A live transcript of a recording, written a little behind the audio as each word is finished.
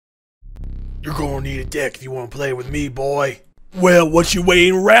You're gonna need a deck if you wanna play with me, boy. Well, what you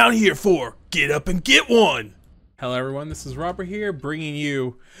waiting around here for? Get up and get one! Hello everyone, this is Robert here, bringing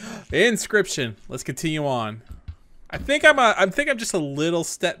you Inscryption. Let's continue on. I think I'm just a little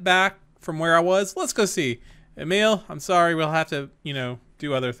step back from where I was. Let's go see. Emil, I'm sorry, we'll have to,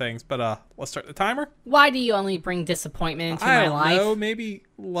 do other things, but let's start the timer. Why do you only bring disappointment into my life? I don't know, maybe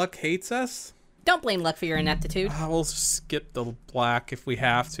luck hates us? Don't blame luck for your ineptitude. We'll skip the black if we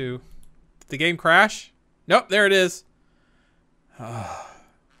have to. Did the game crash? Nope, there it is.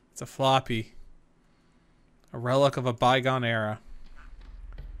 It's a floppy. A relic of a bygone era.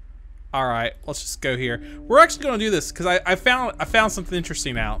 Alright, let's just go here. We're actually going to do this because I found something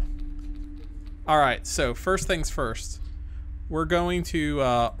interesting out. Alright, so first things first. We're going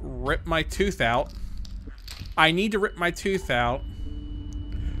to rip my tooth out. I need to rip my tooth out.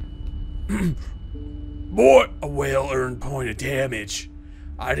 Boy, a well-earned point of damage.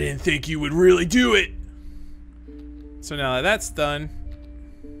 I didn't think you would really do it. So now that that's done,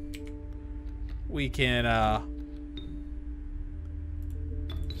 we can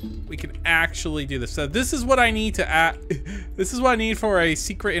actually do this. So this is what I need to this is what I need for a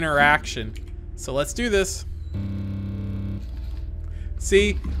secret interaction. So let's do this.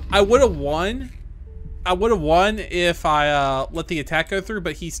 See, I would have won. I would have won if I let the attack go through,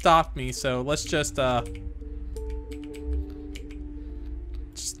 but he stopped me. So let's just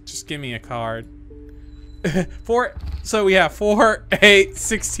give me a card. So we have 4, 8,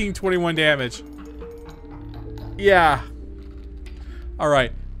 16, 21 damage. Yeah. All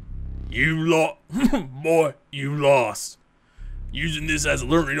right. You lost. Boy, you lost. Using this as a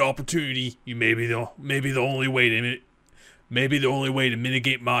learning opportunity, you may be the only way to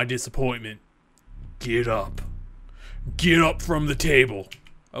mitigate my disappointment. Get up. Get up from the table.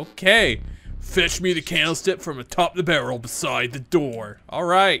 Okay. Fetch me the candlestick from atop the barrel beside the door. All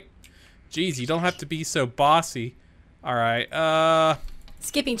right. Jeez, you don't have to be so bossy. All right.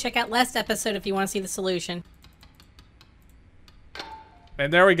 Skipping, check out last episode if you want to see the solution.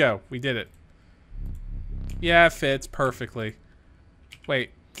 And there we go. We did it. Yeah, it fits perfectly.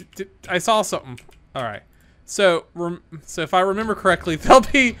 Wait, I saw something. All right. So if I remember correctly, there'll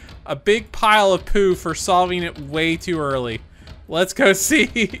be a big pile of poo for solving it way too early. Let's go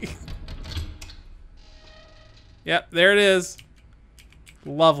see. Yep, there it is.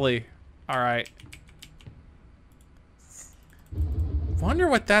 Lovely. All right. Wonder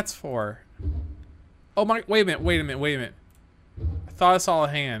what that's for. Oh my! Wait a minute. I thought I saw a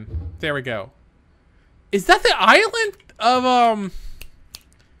hand. There we go. Is that the island of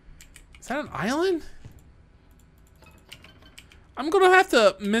Is that an island? I'm gonna have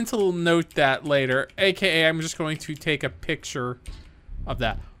to mental note that later. AKA, I'm just going to take a picture of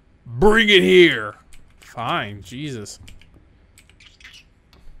that. Bring it here. Fine, Jesus.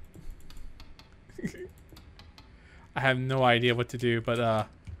 I have no idea what to do, but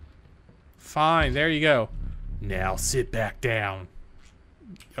fine, there you go. Now sit back down.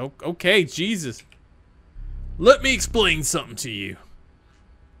 Okay, Jesus. Let me explain something to you.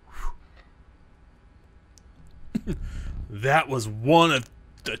 That was one of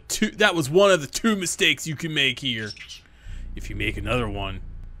the two mistakes you can make here. If you make another, I'm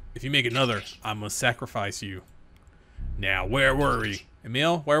gonna sacrifice you. Now, where were we?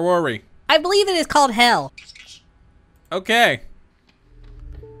 Emil, where were we? I believe it is called hell. Okay.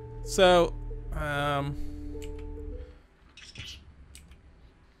 So,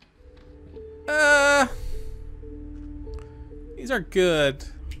 these are good.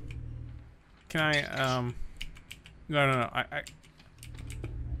 Can I, no, I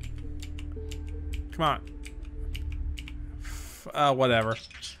come on. Whatever.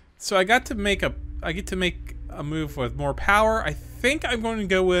 So I get to make a move with more power. I think I'm going to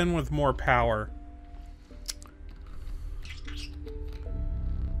go in with more power.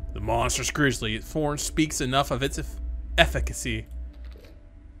 The monstrous grizzly form speaks enough of its efficacy.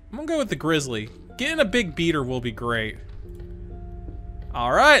 I'm gonna go with the grizzly. Getting a big beater will be great.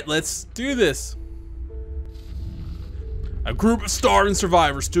 All right, let's do this. A group of starving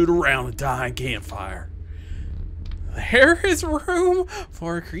survivors stood around a dying campfire. There is room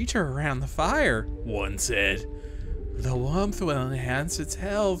for a creature around the fire, one said. The warmth will enhance its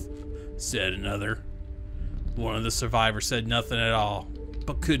health, said another. One of the survivors said nothing at all,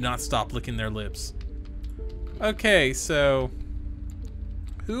 but could not stop licking their lips. Okay, so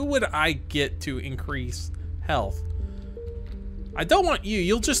who would I get to increase health? I don't want you.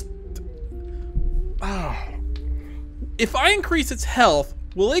 You'll just... If I increase its health,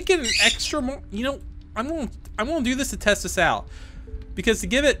 will it get an extra more... I'm gonna do this to test this out. Because to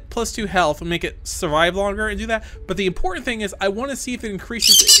give it +2 health will make it survive longer and do that. But the important thing is I want to see if it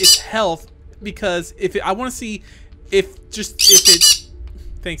increases its health because I want to see if it.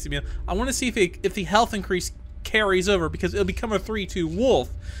 Thanks, Emil. I want to see if the health increase carries over, because it'll become a 3-2 wolf.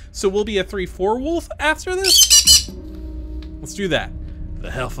 So we'll be a 3-4 wolf after this. Let's do that.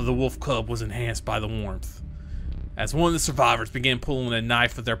 The health of the wolf cub was enhanced by the warmth. As one of the survivors began pulling a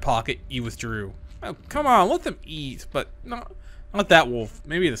knife with their pocket, he withdrew. Oh, come on, let them eat, but not that wolf.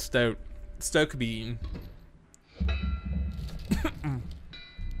 Maybe the stoat. The stoat could be eaten.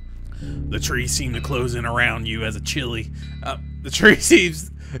 The tree seemed to close in around you as a chili. The tree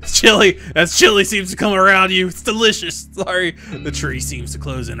seems chili. As chili seems to come around you. It's delicious. Sorry. The tree seems to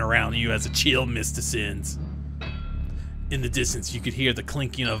close in around you as a chill mist descends. In the distance, you could hear the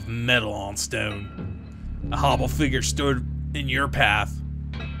clinking of metal on stone. A hobble figure stood in your path.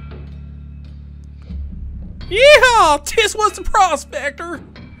 Yeah, this was the prospector.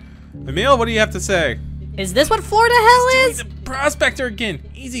 Emil, what do you have to say? Is this what Florida hell is? The prospector again.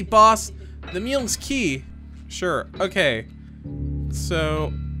 Easy, boss. The mule's key. Sure. Okay.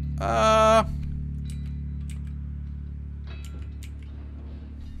 So, I'm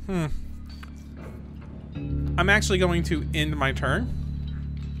actually going to end my turn.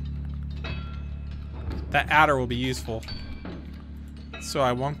 That adder will be useful. So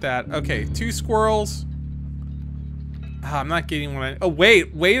I want that. Okay, 2 squirrels. I'm not getting one. Oh,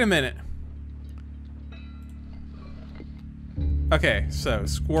 wait a minute. Okay, so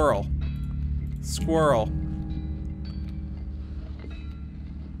squirrel.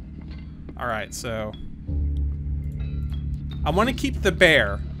 Alright, so I want to keep the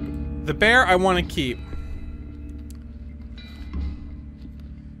bear. The bear I want to keep.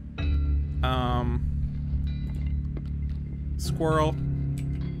 Squirrel.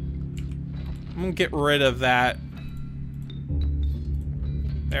 I'm gonna get rid of that.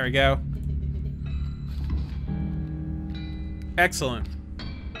 There we go. Excellent.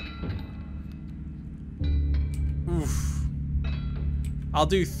 Oof. I'll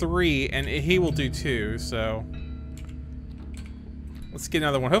do 3, and he will do 2, so let's get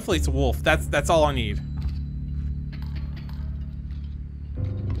another one. Hopefully it's a wolf. That's all I need.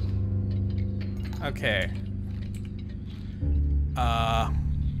 Okay.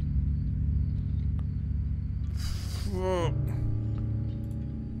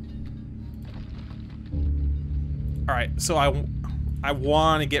 Alright, so I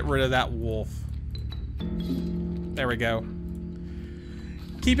want to get rid of that wolf. There we go.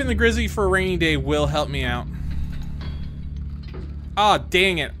 Keeping the grizzly for a rainy day will help me out. Ah, oh,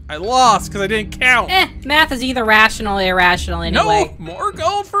 dang it. I lost because I didn't count. Math is either rational or irrational anyway. No, more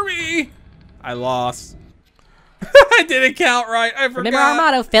gold for me. I lost. I didn't count right. I forgot. Remember our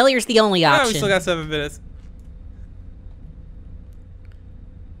motto, failure's the only option. Oh, we still got 7 minutes.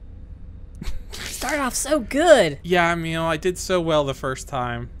 Started off so good. Yeah, I mean, I did so well the first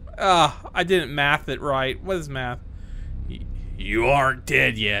time. I didn't math it right. What is math? You aren't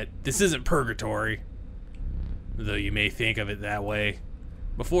dead yet. This isn't purgatory. Though you may think of it that way.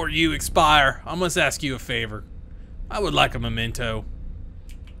 Before you expire, I must ask you a favor. I would like a memento.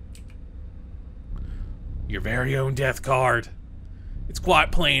 Your very own death card. It's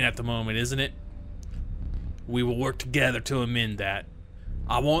quite plain at the moment, isn't it? We will work together to amend that.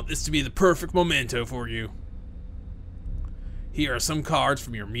 I want this to be the perfect memento for you. Here are some cards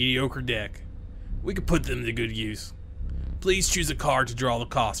from your mediocre deck. We could put them to good use. Please choose a card to draw the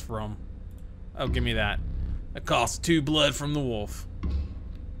cost from. Oh, give me that. That costs 2 blood from the wolf.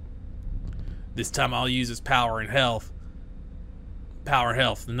 This time I'll use its power and health. Power and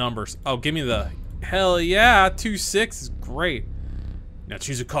health, the numbers. Oh, give me the... Hell yeah, 2/6 is great. Now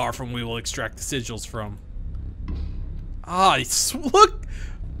choose a card from we will extract the sigils from. Ah, look!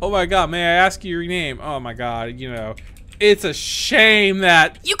 Oh my god, may I ask you your name? Oh my god, you know, it's a shame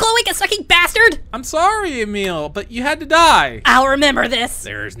that... You cloaca sucking bastard! I'm sorry, Emil, but you had to die. I'll remember this.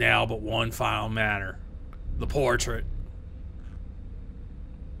 There is now but one final matter. The portrait.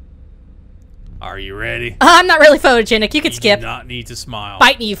 Are you ready? I'm not really photogenic. You could skip. You do not need to smile.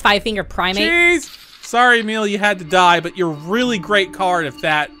 Bite me, you 5-finger primate. Jeez! Sorry, Emil, you had to die, but you're a really great card if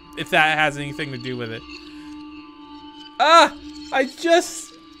that has anything to do with it. I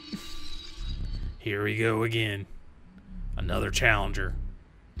just... Here we go again. Another challenger.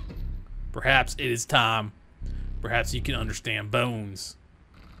 Perhaps it is time. Perhaps you can understand bones.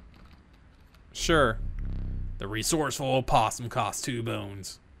 Sure. The resourceful opossum costs 2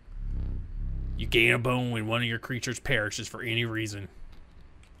 bones. You gain a bone when one of your creatures perishes for any reason.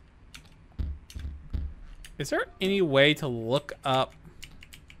 Is there any way to look up?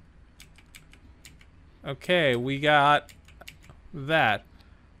 Okay, we got that.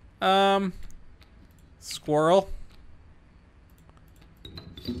 Squirrel.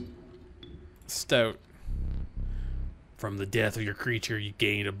 Stoat. From the death of your creature, you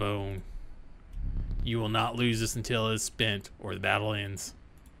gain a bone. You will not lose this until it is spent, or the battle ends.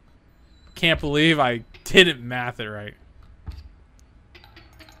 Can't believe I didn't math it right.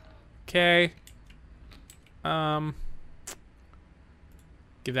 Okay.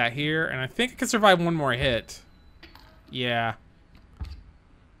 Give that here, and I think I can survive one more hit. Yeah.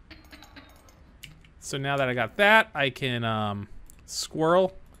 So now that I got that, I can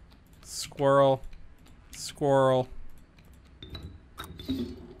squirrel, squirrel, squirrel.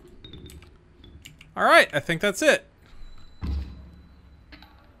 All right, I think that's it.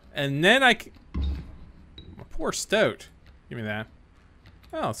 And then my poor Stoat. Give me that.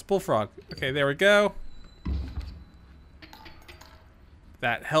 Oh, it's bullfrog. Okay, there we go.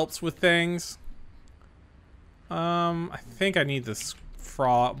 That helps with things. I think I need this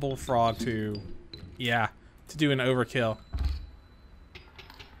bullfrog to, yeah, to do an overkill.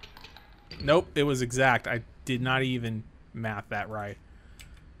 Nope, it was exact. I did not even math that right.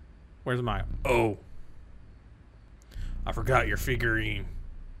 Where's my? Oh, I forgot your figurine.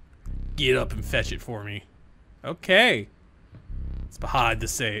 Get up and fetch it for me. Okay. It's behind the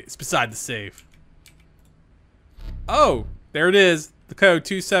safe. It's beside the safe. Oh, there it is. The code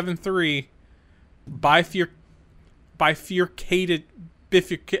 273. Bifurcated.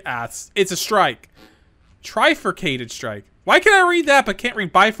 It's a strike. Trifurcated strike. Why can I read that but can't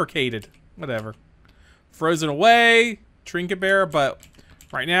read bifurcated? Whatever. Frozen away. Trinket bearer, but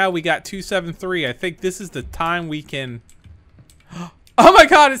right now we got 273. I think this is the time we can. Oh my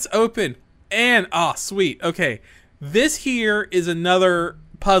god, it's open. And, oh, sweet. Okay. This here is another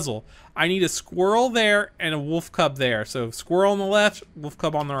puzzle. I need a squirrel there and a wolf cub there. So squirrel on the left, wolf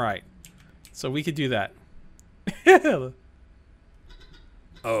cub on the right. So we could do that.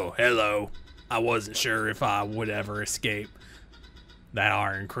 Oh, hello. I wasn't sure if I would ever escape that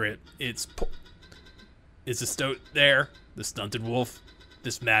iron crypt. It's a Stoat there, the stunted wolf.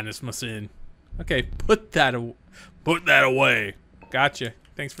 This madness must end. Okay, put that away. Gotcha.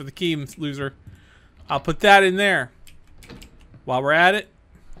 Thanks for the key, loser. I'll put that in there. While we're at it.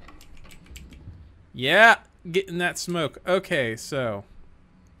 Yeah, getting that smoke. Okay, so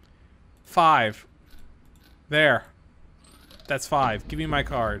 5. There. That's 5. Give me my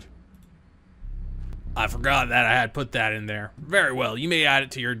card. I forgot that I had put that in there. Very well. You may add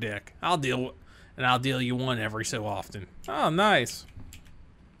it to your deck. I'll deal you one every so often. Oh, nice.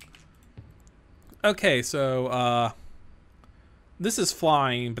 Okay, so this is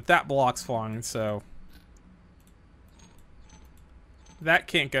flying, but that blocks flying, so that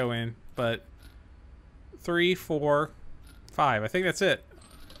can't go in, but 3, 4, 5. I think that's it.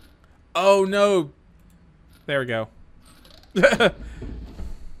 Oh no. There we go.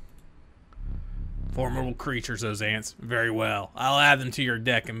 Formidable creatures, those ants. Very well. I'll add them to your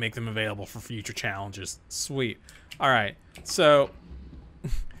deck and make them available for future challenges. Sweet. All right. So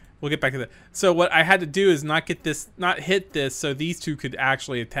we'll get back to that. So what I had to do is not hit this, so these two could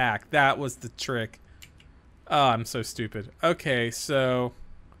actually attack. That was the trick. Oh, I'm so stupid. Okay, so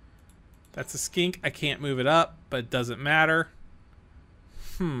that's a skink. I can't move it up, but it doesn't matter.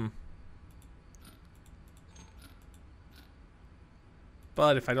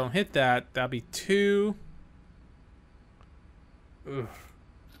 But if I don't hit that, that'll be 2. Ugh.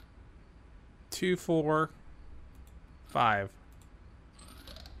 2, 4, 5.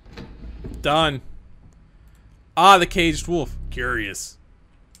 Done. Ah, the caged wolf. Curious.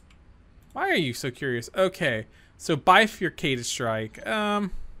 Why are you so curious? Okay, so bifurcated strike. No.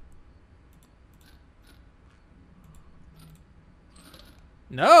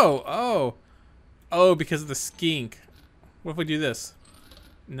 Oh, because of the skink. What if we do this?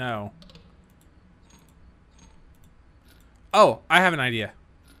 No. Oh, I have an idea.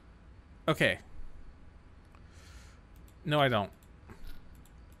 Okay. No, I don't.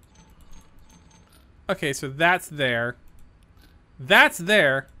 Okay, so that's there. That's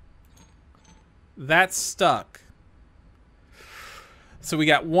there. That's stuck. So we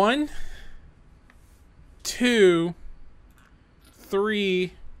got 1, 2,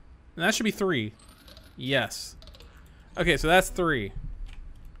 3. And that should be 3. Yes. Okay, so that's 3.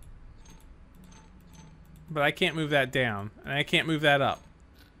 But I can't move that down. And I can't move that up.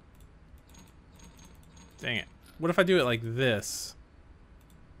 Dang it. What if I do it like this?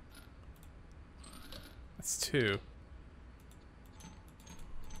 That's 2.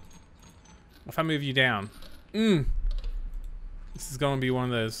 What if I move you down? This is going to be one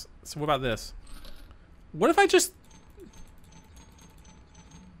of those. So what about this? What if I just...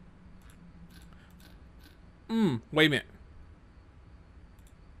 wait a minute.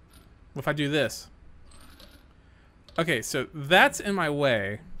 What if I do this? Okay, so that's in my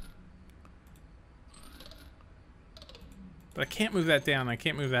way. But I can't move that down. I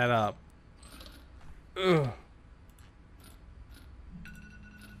can't move that up. Ugh.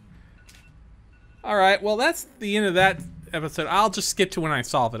 Alright, well that's the end of that episode. I'll just skip to when I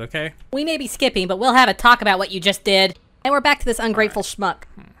solve it, okay? We may be skipping, but we'll have a talk about what you just did. And we're back to this ungrateful schmuck.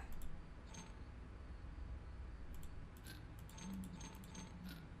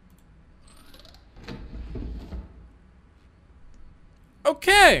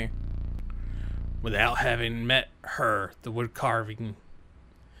 Okay! Without having met her, this wood carving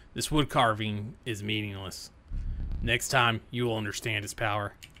is meaningless. Next time, you will understand its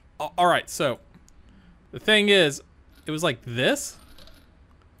power. Alright, so the thing is, it was like this?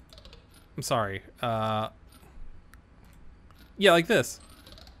 I'm sorry. Yeah, like this.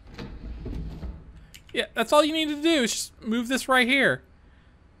 Yeah, that's all you need to do is just move this right here.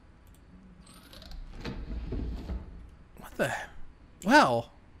 What the?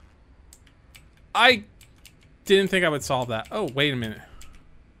 Well, I didn't think I would solve that. Oh, wait a minute.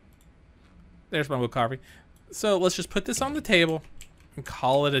 There's my wood carving. So let's just put this on the table and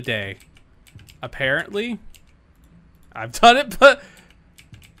call it a day. Apparently, I've done it, but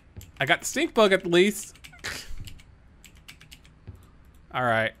I got the stink bug at least. All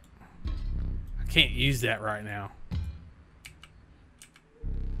right. I can't use that right now.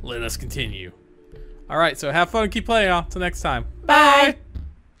 Let us continue. All right, so have fun and keep playing, y'all. Till next time. Bye.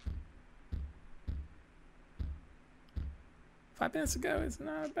 5 minutes ago is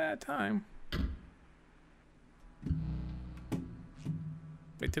not a bad time.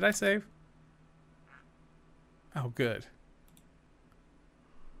 Wait, did I save? Oh, good.